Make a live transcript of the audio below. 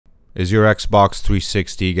Is your Xbox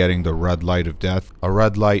 360 getting the red light of death? A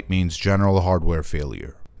red light means general hardware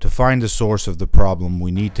failure. To find the source of the problem, we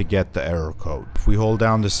need to get the error code. If we hold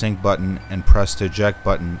down the sync button and press the eject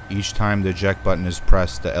button, each time the eject button is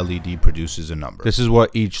pressed, the LED produces a number. This is what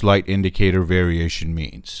each light indicator variation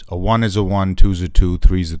means. A 1 is a 1, 2 is a 2,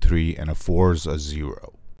 3 is a 3, and a 4 is a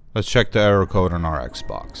 0. Let's check the error code on our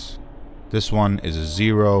Xbox. This one is a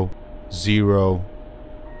 0, 0,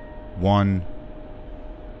 1,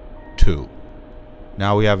 2.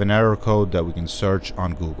 Now we have an error code that we can search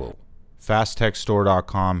on Google.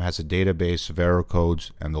 FastTechStore.com has a database of error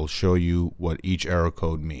codes, and they'll show you what each error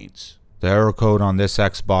code means. The error code on this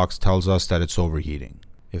Xbox tells us that it's overheating.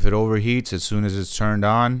 If it overheats as soon as it's turned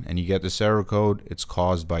on and you get this error code, it's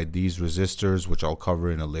caused by these resistors, which I'll cover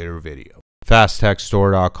in a later video.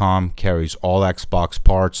 FastTechStore.com carries all Xbox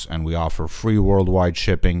parts, and we offer free worldwide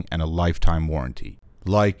shipping and a lifetime warranty.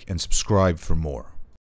 Like and subscribe for more.